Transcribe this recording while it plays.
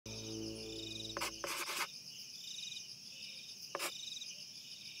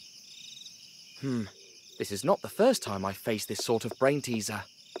This is not the first time I've faced this sort of brain teaser.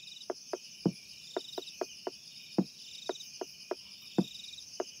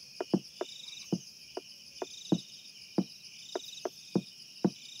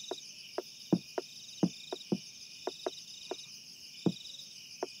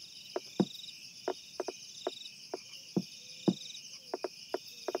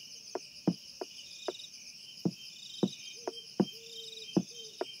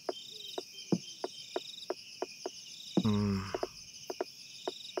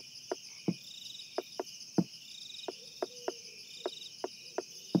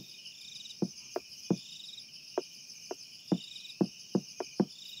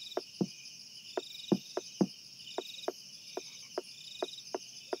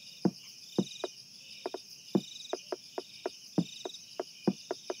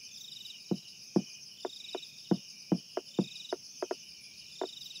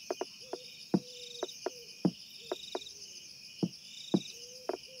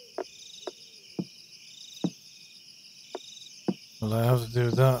 Well, I have to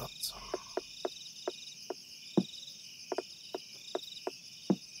do that.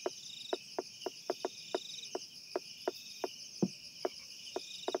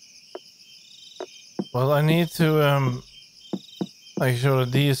 Well, I need to make sure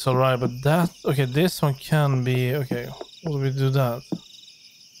that these are right, but that okay, this one can be okay. Will we do that?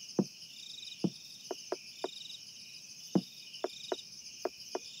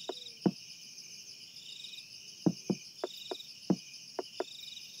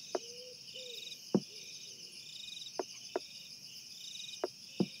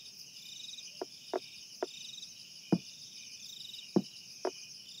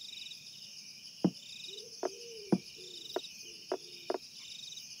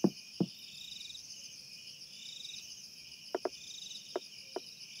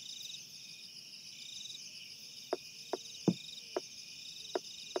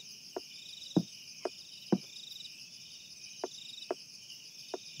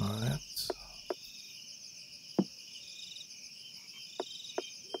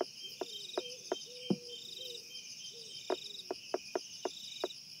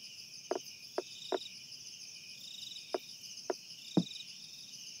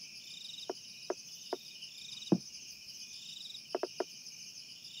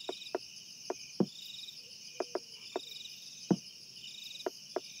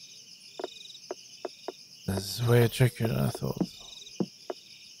 This is way trickier than I thought.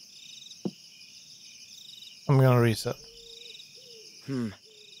 I'm gonna reset.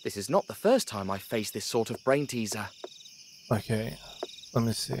 This is not the first time I've faced this sort of brain teaser. Okay, let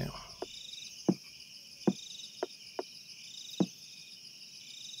me see.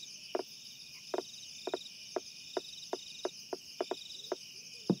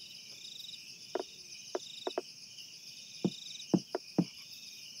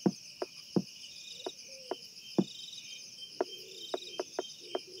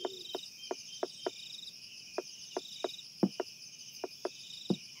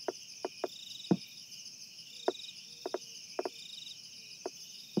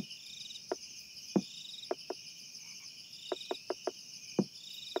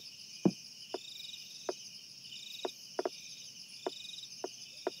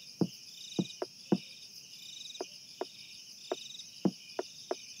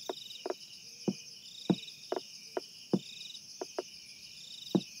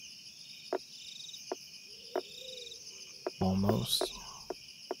 Almost.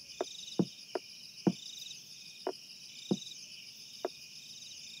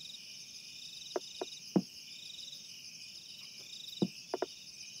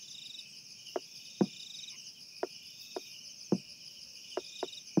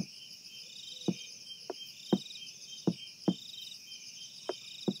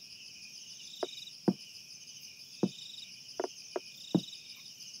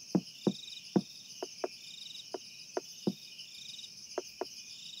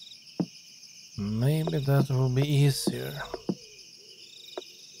 Maybe that will be easier.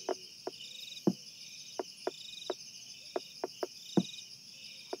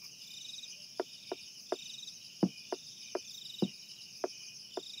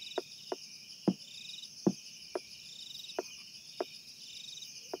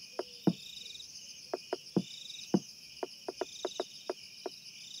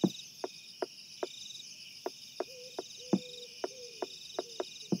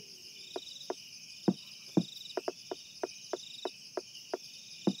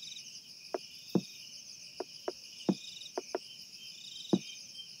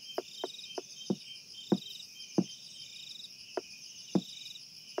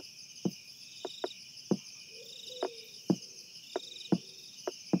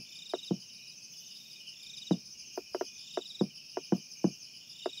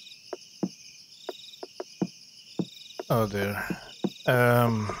 Oh dear.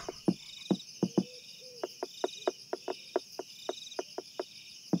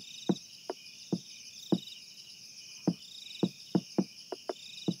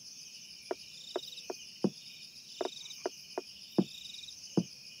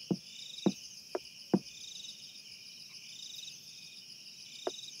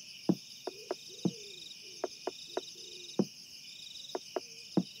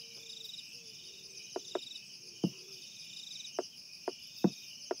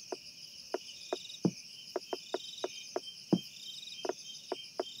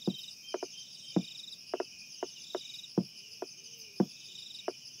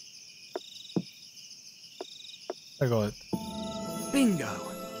 I got it. Bingo!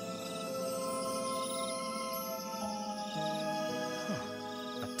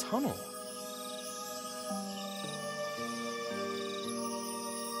 A tunnel.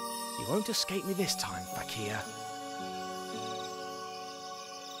 You won't escape me this time, Fakir.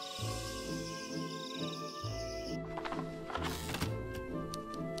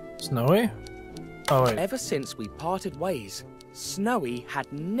 Snowy? Oh wait. Ever since we parted ways, Snowy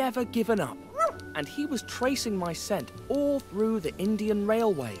had never given up, and he was tracing my scent all through the Indian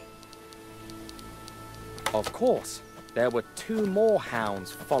Railway. Of course, there were 2 more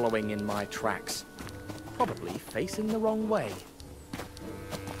hounds following in my tracks, probably facing the wrong way.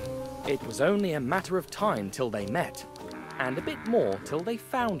 It was only a matter of time till they met, and a bit more till they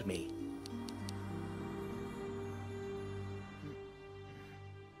found me.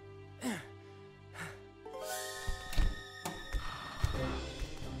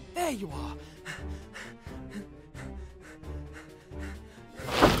 There you are!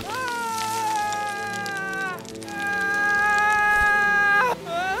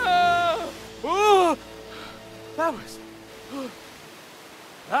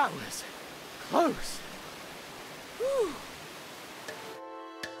 That was close. Whew.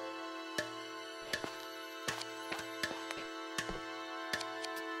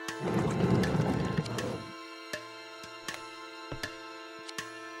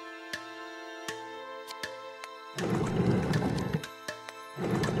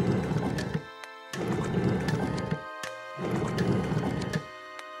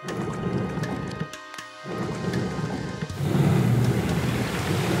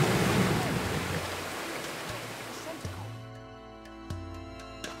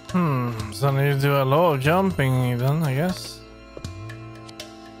 So I need to do a lot of jumping then, I guess.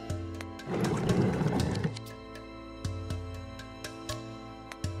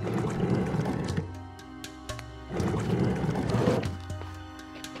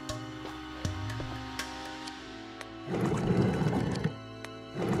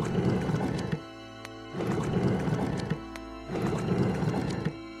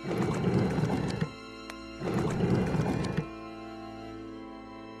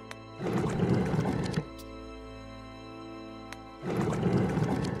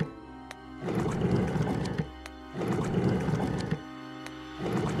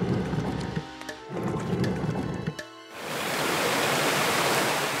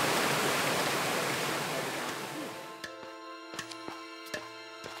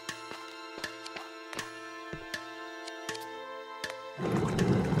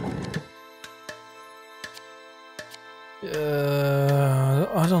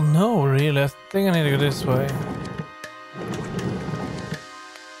 I don't know really. I think I need to go this way.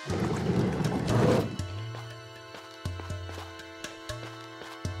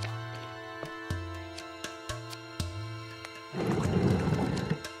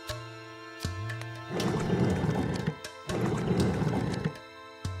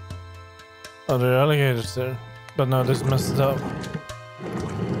 Oh, there are alligators there. But no, this messed it up.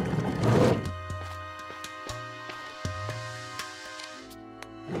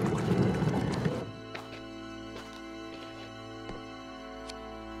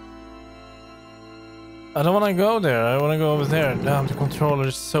 I don't want to go there. I want to go over there. Damn, the controller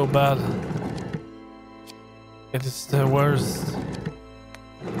is so bad. It is the worst.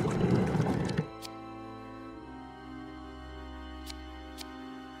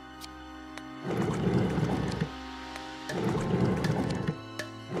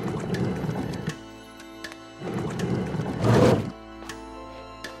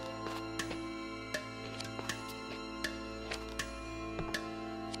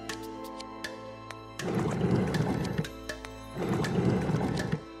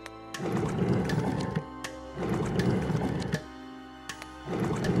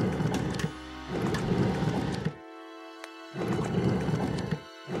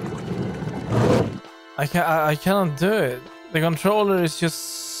 I cannot do it. The controller is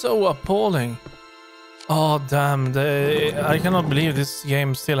just so appalling. Oh damn! I cannot believe this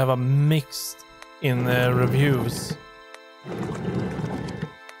game still have a mixed in reviews.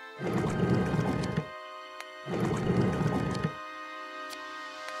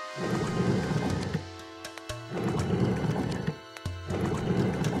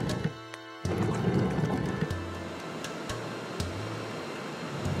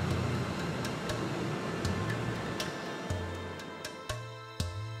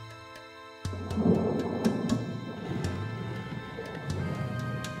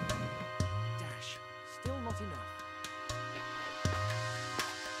 Still not enough.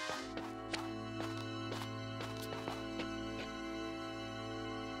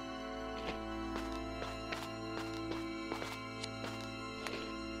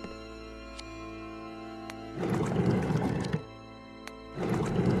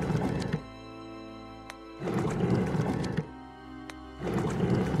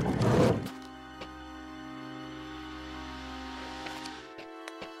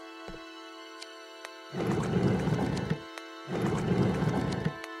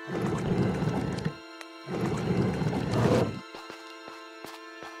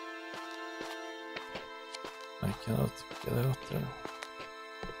 I cannot get out there.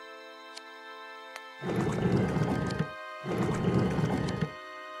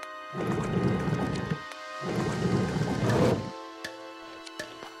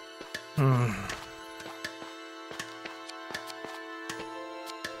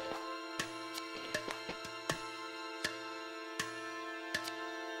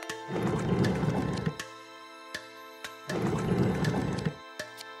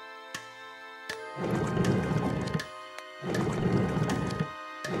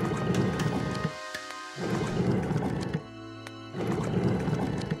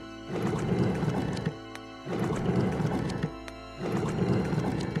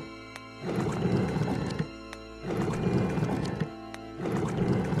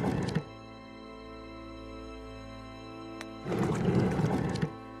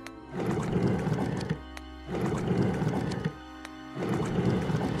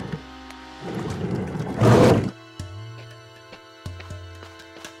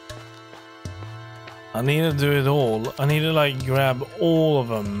 I need to do it all. I need to like grab all of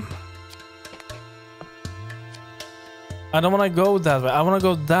them. I don't want to go that way. I want to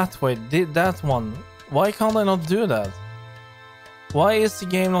go that way. That one. Why can't I not do that? Why is the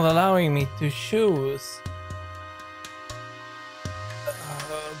game not allowing me to choose?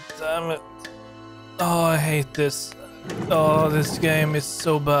 Damn it. Oh, I hate this. Oh, this game is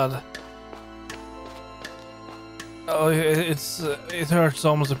so bad. Oh, it hurts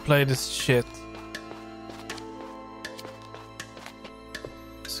almost to play this shit.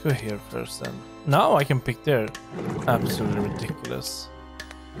 Let's go here first then. Now I can pick there. Absolutely ridiculous.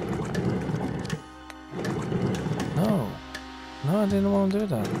 No. No, I didn't want to do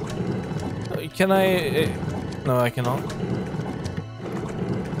that. Can I... No, I cannot.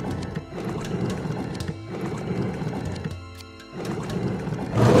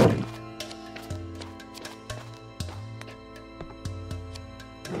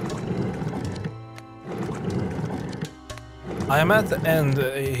 I am at the end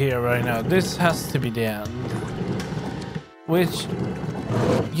here right now. This has to be the end. Which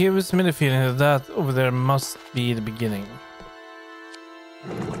gives me the feeling that over there must be the beginning.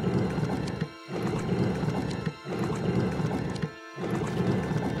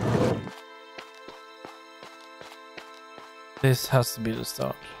 This has to be the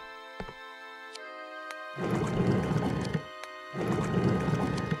start.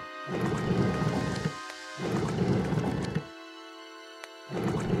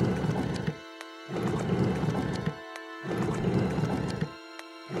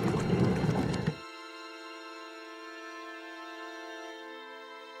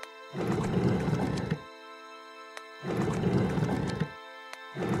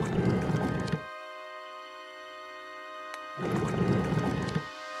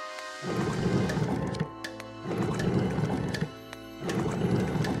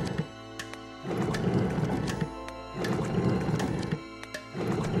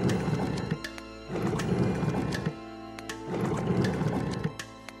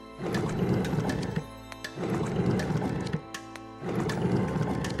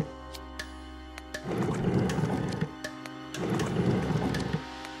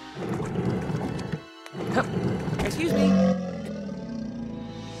 Excuse me.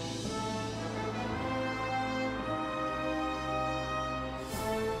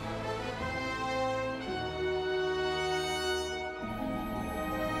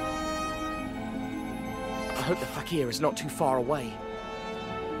 I hope the fakir is not too far away.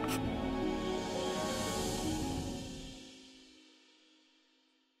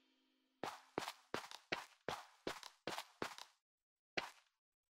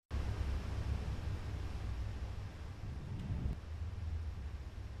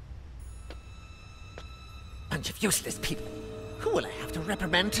 Bunch of useless people. Who will I have to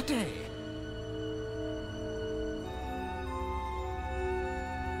reprimand today?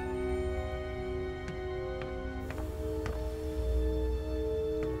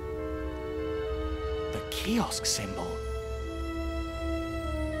 The kiosk symbol.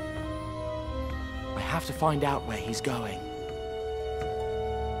 I have to find out where he's going.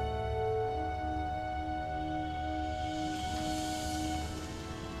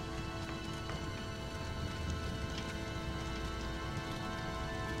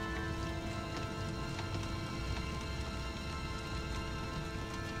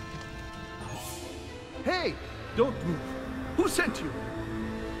 Hey! Don't move. Who sent you?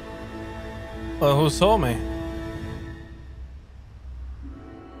 Who saw me?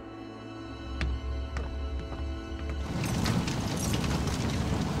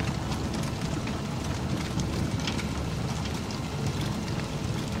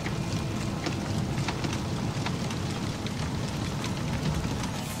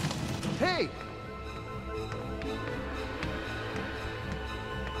 Hey!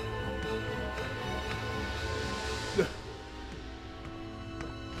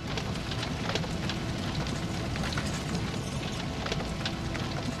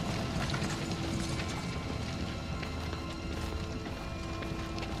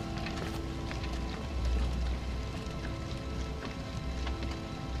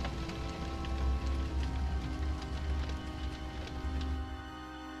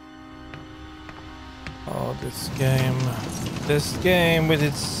 Oh, this game with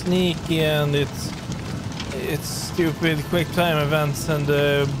its sneaky and its stupid quick time events and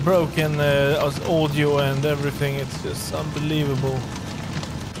broken audio and everything. It's just unbelievable.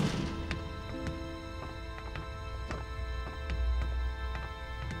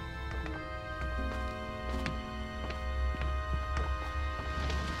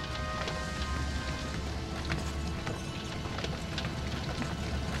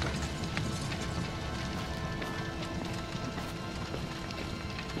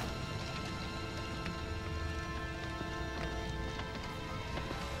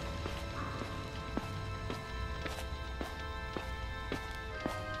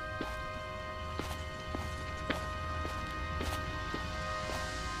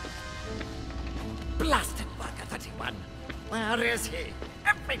 Blasted Worker 31. Where is he?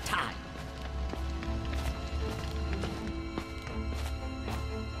 Every time.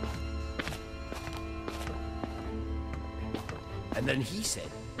 And then he said,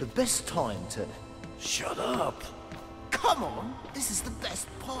 the best time to... Shut up! Come on, this is the best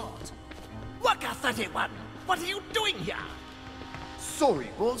part. Worker 31, what are you doing here? Sorry,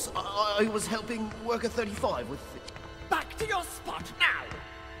 boss. I was helping Worker 35 with... Back to your spot now.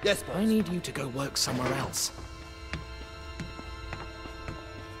 Yes, boss. I need you to go work somewhere else.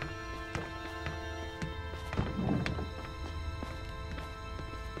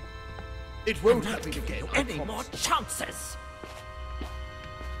 It won't Not happen give again, you I any more promise. chances.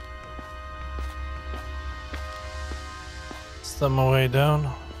 Some way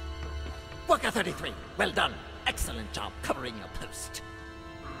down. Worker 33, well done. Excellent job covering your post.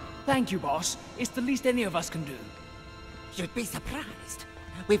 Thank you, boss. It's the least any of us can do. You'd be surprised.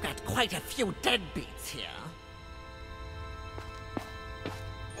 We've got quite a few deadbeats here.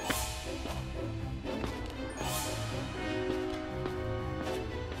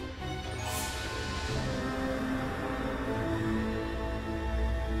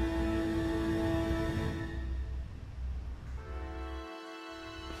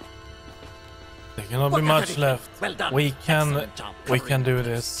 There cannot be much left. Well done. We can Excellent job do covering your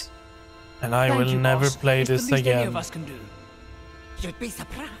this. And I Thank will you, never boss. play It's this the least any again. of us can do. You'd be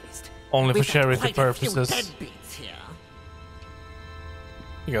surprised. Only for We've got charity quite a few purposes. deadbeats here.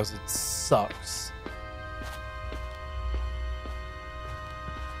 Because it sucks.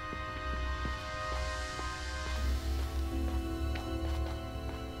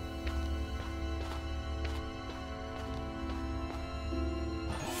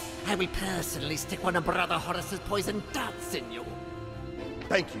 I will personally stick one of Brother Horace's poison darts in you.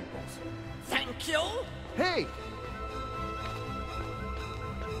 Thank you, boss. Thank you. Hey!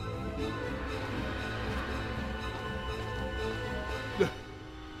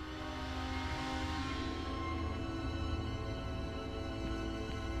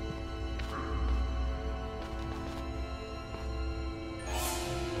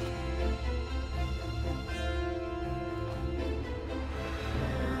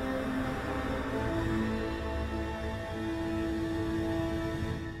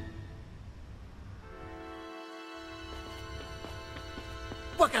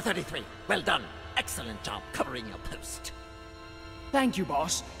 Worker 33, well done. Excellent job covering your post. Thank you,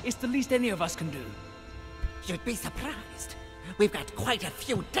 boss. It's the least any of us can do. You'd be surprised. We've got quite a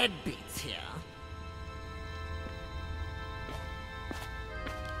few deadbeats here.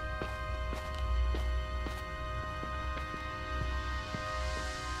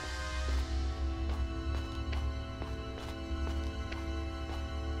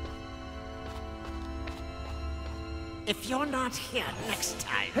 If you're not here next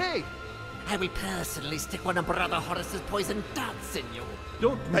time, Hey! I will personally stick one of Brother Horace's poison darts in you.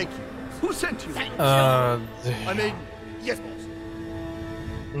 Don't Thank move. you. Who sent you? Thank you. I mean, yes, boss.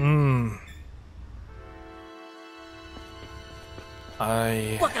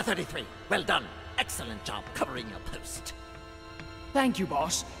 Worker 33, well done. Excellent job covering your post. Thank you,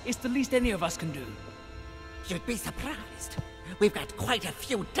 boss. It's the least any of us can do. You'd be surprised. We've got quite a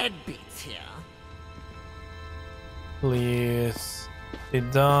few deadbeats here. Please be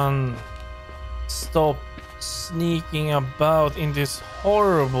done. Stop sneaking about in this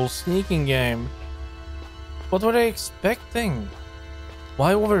horrible sneaking game. What were they expecting?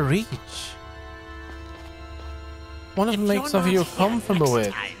 Why overreach? What If make you're something not you're here comfortable next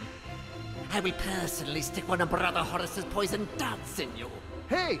with? time, I will personally stick one of Brother Horace's poison darts in you.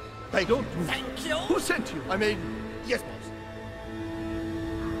 Hey! Thank you. Don't move. Thank you. Who sent you? I mean, yes, boss.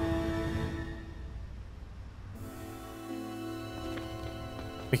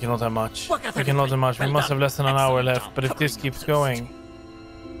 We cannot have much. Worker We cannot have much. We well must have done. less than an hour Excellent left. job But if this covering keeps your post.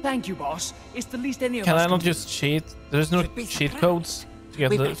 going, Thank you, boss. It's the least any of can us I can not do. just cheat? There's no You'd be cheat surprised. codes to get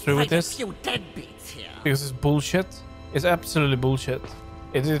We've got through with quite a this few deadbeats here. because it's bullshit. It's absolutely bullshit.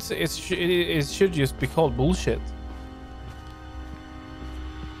 It should just be called bullshit.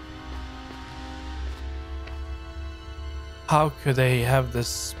 How could they have the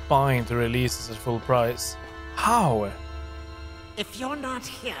spine to release this at full price? How? If you're not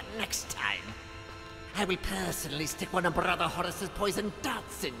here next time, I will personally stick one of Brother Horace's poison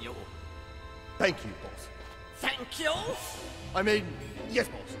darts in you. Thank you, boss. Thank you. I mean, yes,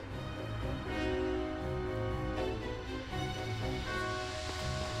 boss.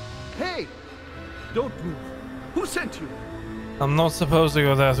 Hey! Don't move. Who sent you? I'm not supposed to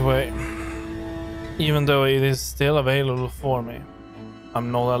go that way. Even though it is still available for me.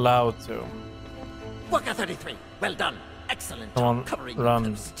 I'm not allowed to. Worker 33, well done. Excellent Come job on, covering run.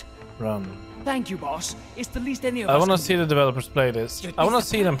 your post. Run. Thank you, boss. It's the least any of I us want to can see do. the developers play this. You'd I be want to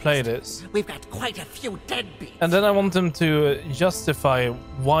see them play surprised. this. We've got quite a few deadbeats. And then I want them to justify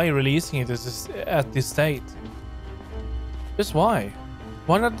why releasing it is at this state. Just why?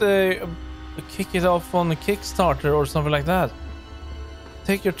 Why not kick it off on a Kickstarter or something like that?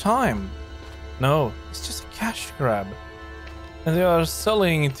 Take your time. No, it's just a cash grab. And they are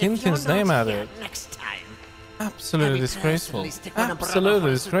selling If you're Tintin's not name at here it. Next time, Absolutely I will disgraceful. personally stick one of Brother Absolutely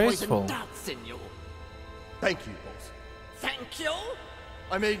Horace's poison disgraceful. darts in you. Thank you, boss. Thank you.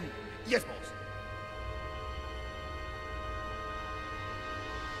 I mean, yes, boss.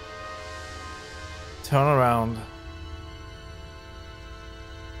 Turn around.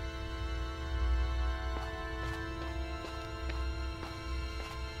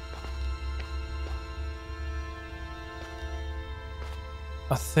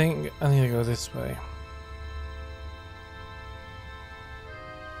 I think I need to go this way.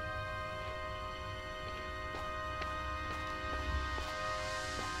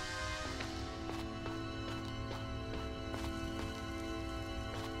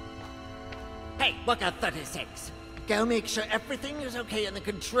 Hey, Worker 36. Go make sure everything is okay in the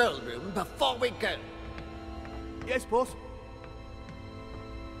control room before we go. Yes, boss.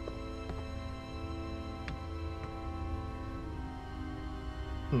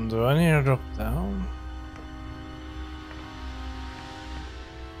 Do I need to drop down?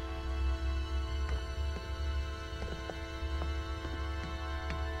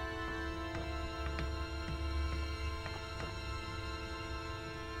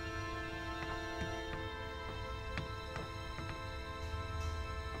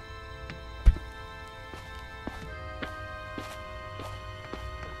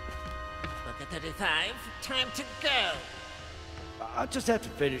 Worker 35, time to go. I just have to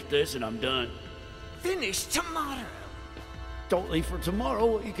finish this and I'm done. Finish tomorrow. Don't leave for tomorrow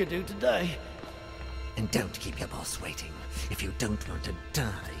what you could do today. And don't keep your boss waiting if you don't want to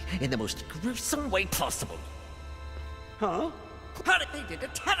die in the most gruesome way possible. Huh? Hurry, they did a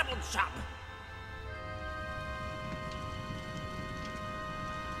terrible job.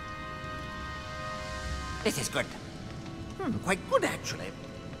 This is good. Quite good, actually.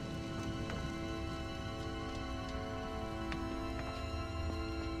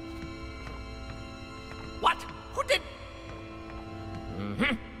 What? Who did?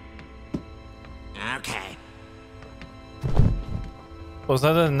 Okay. Was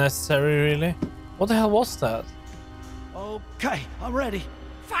that necessary, really? What the hell was that? Okay, I'm ready.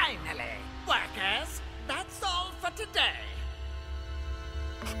 Finally, workers, that's all for today.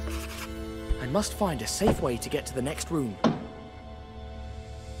 I must find a safe way to get to the next room.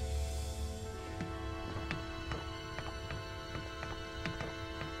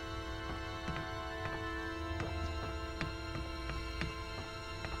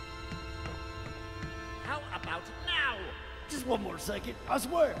 How about now? Just one more second, I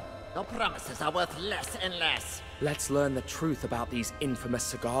swear. Your promises are worth less and less. Let's learn the truth about these infamous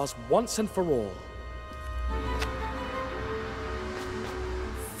cigars once and for all.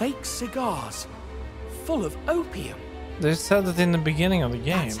 Fake cigars, full of opium. They said it in the beginning of the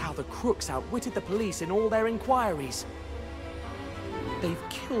game. That's how the crooks outwitted the police in all their inquiries. They've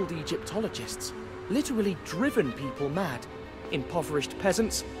killed Egyptologists, literally driven people mad, impoverished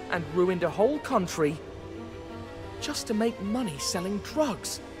peasants, and ruined a whole country just to make money selling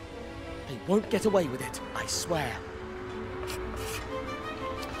drugs. They won't get away with it, I swear.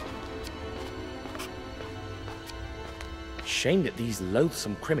 Shame that these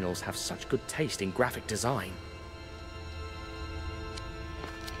loathsome criminals have such good taste in graphic design.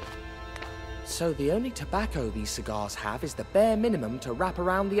 So the only tobacco these cigars have is the bare minimum to wrap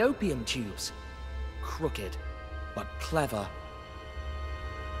around the opium tubes. Crooked, but clever.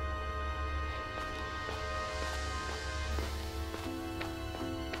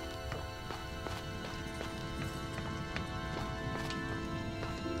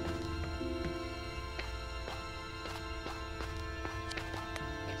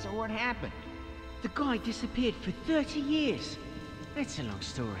 So what happened? The guy disappeared for 30 years. It's a long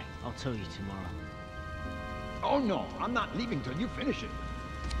story. I'll tell you tomorrow. Oh no, I'm not leaving till you finish it.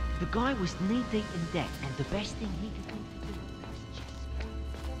 The guy was knee-deep in debt, and the best thing he could think to do was just...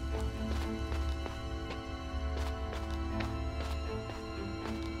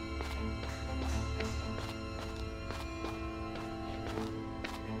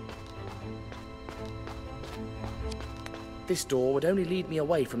 This door would only lead me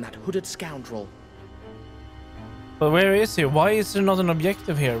away from that hooded scoundrel. But where is he? Why is there not an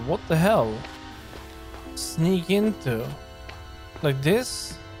objective here? What the hell? Sneak into? Like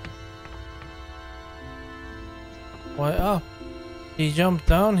this? Why up? He jumped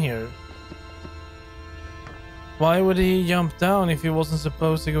down here. Why would he jump down if he wasn't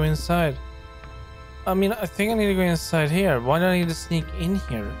supposed to go inside? I mean, I think I need to go inside here. Why do I need to sneak in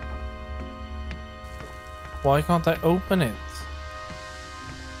here? Why can't I open it?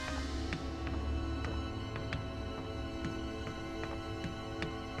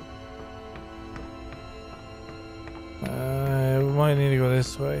 I might need to go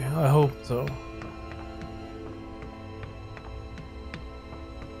this way. I hope so.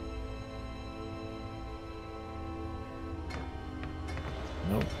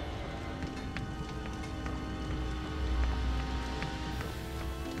 Nope.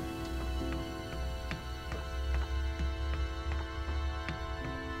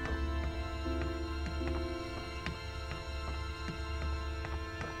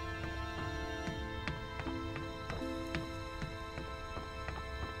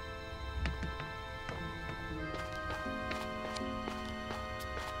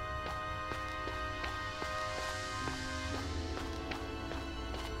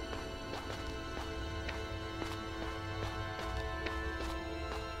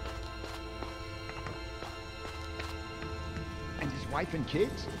 And his wife and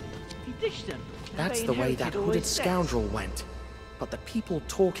kids? He dished them. That's They the way that inherited all hooded his debts. scoundrel went. But the people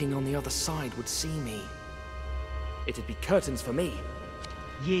talking on the other side would see me. It'd be curtains for me.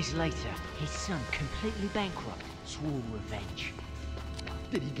 Years later, his son, completely bankrupt, swore revenge.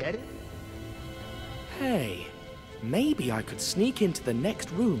 Did he get it? Hey, maybe I could sneak into the next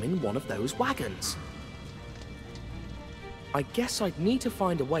room in one of those wagons. I guess I'd need to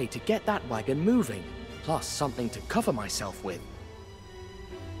find a way to get that wagon moving, plus something to cover myself with.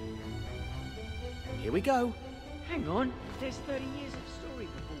 Here we go. Hang on, there's 30 years of story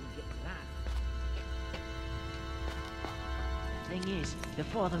before we get to that. Thing is, the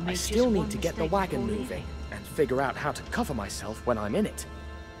father made I just still one need to get the mistake wagon before moving, leaving. and figure out how to cover myself when I'm in it.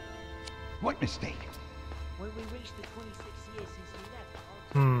 What mistake? When we reached the 26 years since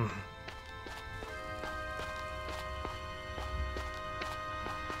we left,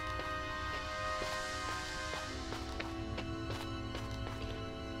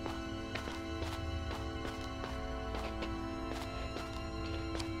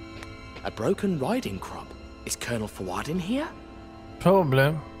 A broken riding crop. Is Colonel Fawad in here?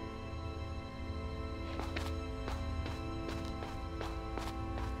 Probably.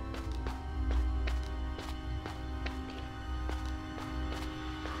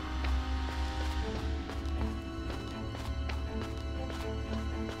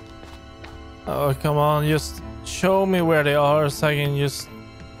 Oh, come on, just show me where they are so I can just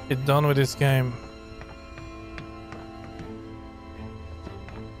get done with this game.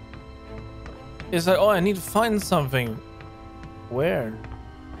 It's like, oh, I need to find something. Where?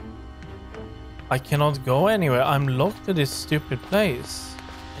 I cannot go anywhere. I'm locked to this stupid place.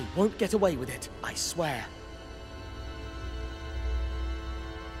 They won't get away with it, I swear.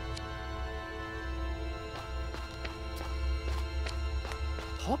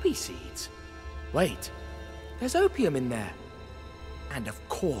 Poppy seeds? Wait, there's opium in there. And of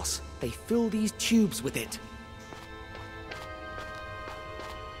course, they fill these tubes with it.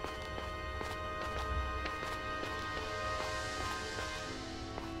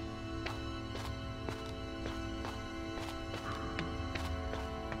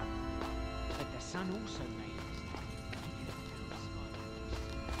 But the sun also made us.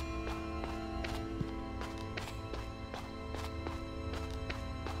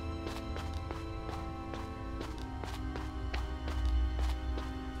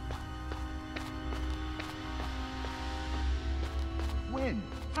 When?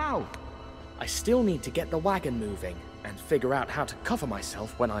 How? I still need to get the wagon moving and figure out how to cover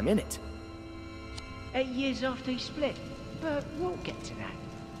myself when I'm in it. 8 years after he split, but we'll get to that.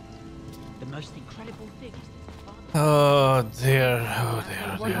 The most incredible thing is that the father... Oh dear, oh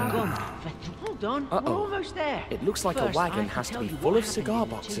dear, Well, dear. hold on, we're almost there. It looks like First, a I wagon can has to tell be you full what of happened cigar in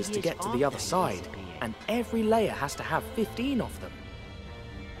the 2 boxes to years get to the after other he side, disappeared. and every layer has to have 15 of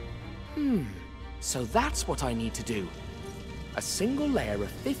them. So that's what I need to do. A single layer of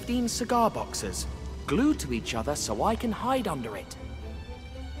 15 cigar boxes, glued to each other so I can hide under it.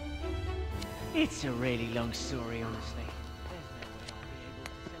 It's a really long story, honestly. There's no way I'll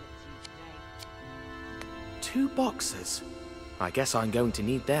be able to sell it to you today. 2 boxes. I guess I'm going to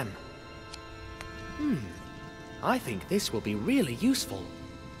need them. I think this will be really useful.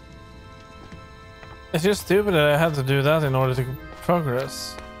 It's just stupid that I had to do that in order to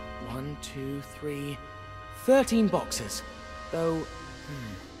progress. 1, 2, 3, 13 boxes. Though,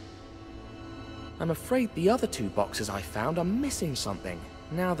 I'm afraid the other 2 boxes I found are missing something,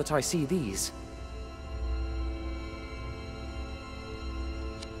 now that I see these.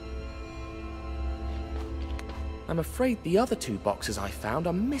 I'm afraid the other 2 boxes I found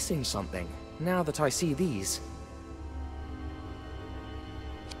are missing something, now that I see these.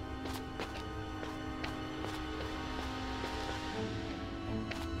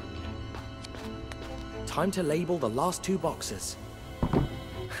 Time to label the last 2 boxes.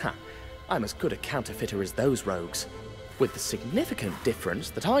 Ha! I'm as good a counterfeiter as those rogues, with the significant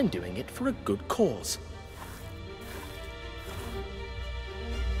difference that I'm doing it for a good cause.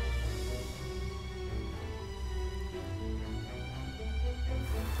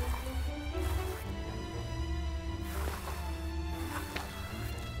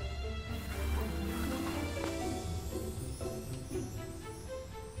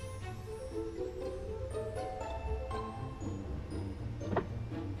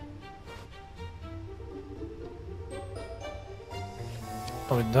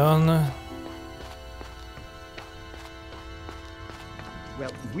 Are we done?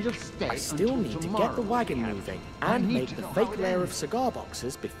 Well, we'll stay I still need to get the wagon moving and make the fake layer of cigar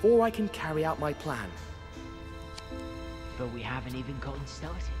boxes before I can carry out my plan. But we haven't even gotten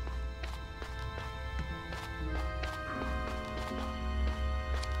started.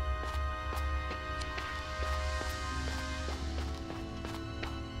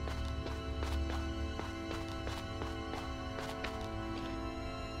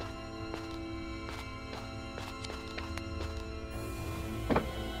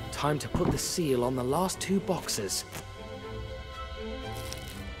 Time to put the seal on the last 2 boxes.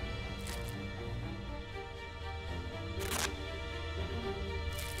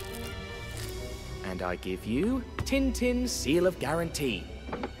 And I give you Tintin's Seal of Guarantee.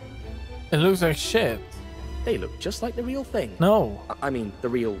 It looks like shit. They look just like the real thing. No, I mean, the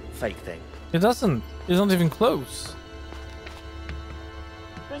real fake thing. it doesn't. It's not even close.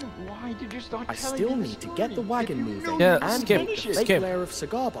 Then why did you start I telling still me the need to get the story wagon if you moving know Yeah, you and skip, make the finish it? fake skip. layer of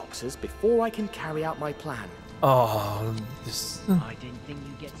cigar boxes before I can carry out my plan. Oh, this. I didn't think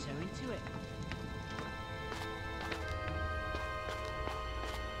you'd get so into it.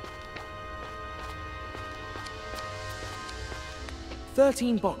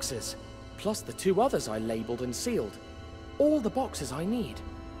 "13 boxes, plus the 2 others I labeled and sealed. All the boxes I need.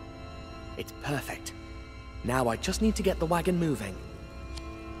 It's perfect. Now I just need to get the wagon moving.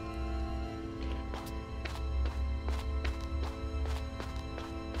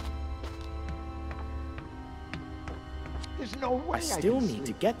 There's no way I still can need to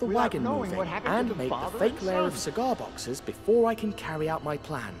sleep get the without wagon knowing moving what happened to and the make the father fake and layer of son. cigar boxes before I can carry out my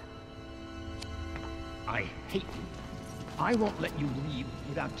plan. I hate you. I won't let you leave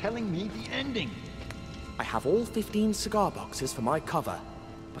without telling me the ending. I have all 15 cigar boxes for my cover,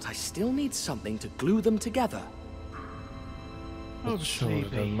 but I still need something to glue them together. I'm sure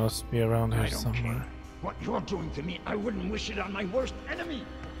that must be around here I don't somewhere. care. What you're doing to me, I wouldn't wish it on my worst enemy.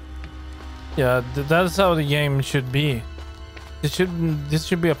 Yeah, that's how the game should be. This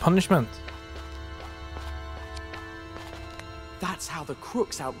should be a punishment. That's how the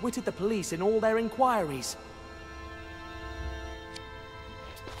crooks outwitted the police in all their inquiries.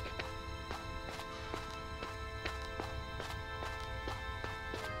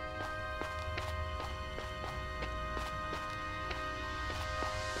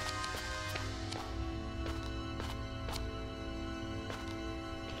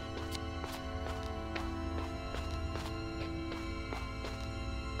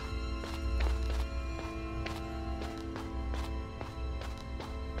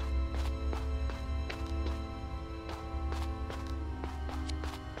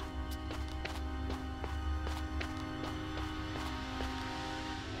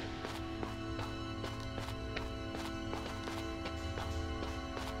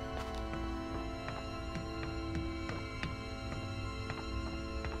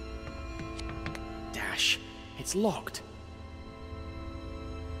 It's locked.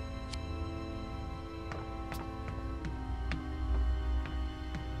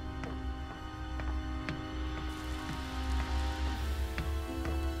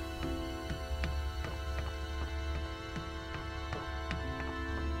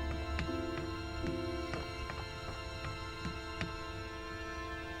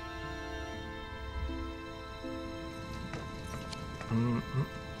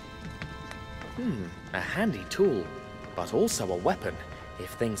 A handy tool, but also a weapon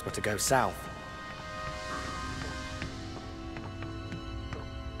if things were to go south.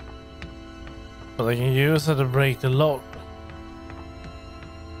 But I can use it to break the lock.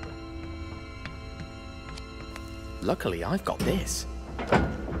 Luckily, I've got this.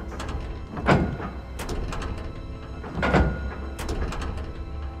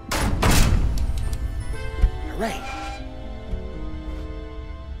 Hooray!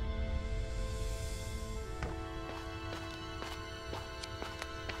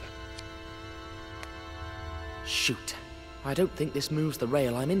 Shoot. I don't think this moves the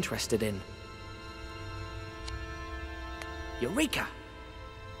rail I'm interested in. Eureka!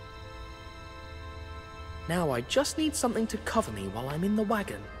 Now I just need something to cover me while I'm in the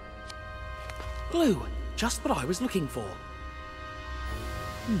wagon. Glue! Just what I was looking for.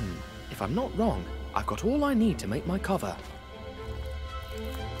 If I'm not wrong, I've got all I need to make my cover.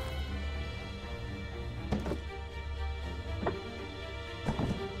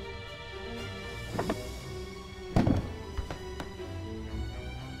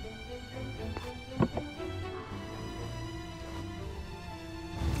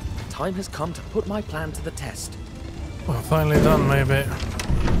 Time has come to put my plan to the test. Well, finally done, maybe.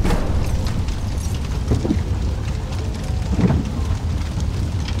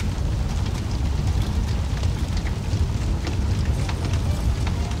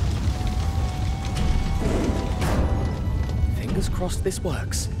 Fingers crossed this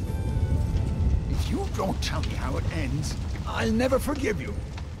works. If you don't tell me how it ends, I'll never forgive you.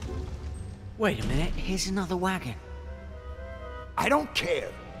 Wait a minute, here's another wagon. I don't care.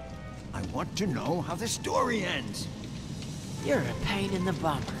 I want to know how the story ends. You're a pain in the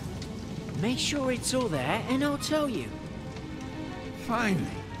bum. Make sure it's all there and I'll tell you. Finally.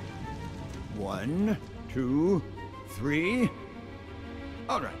 1, 2, 3.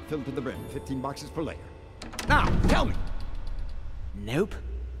 All right, filled to the brim. 15 boxes for later. Now, tell me. Nope.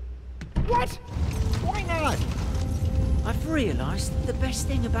 What? Why not? I've realized that the best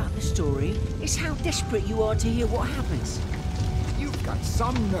thing about the story is how desperate you are to hear what happens. You've got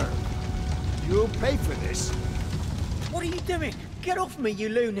some nerve. You'll pay for this. What are you doing? Get off me, you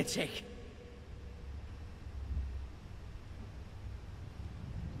lunatic!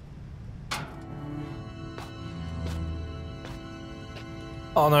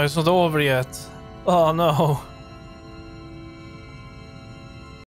 Oh no, it's not over yet. Oh no.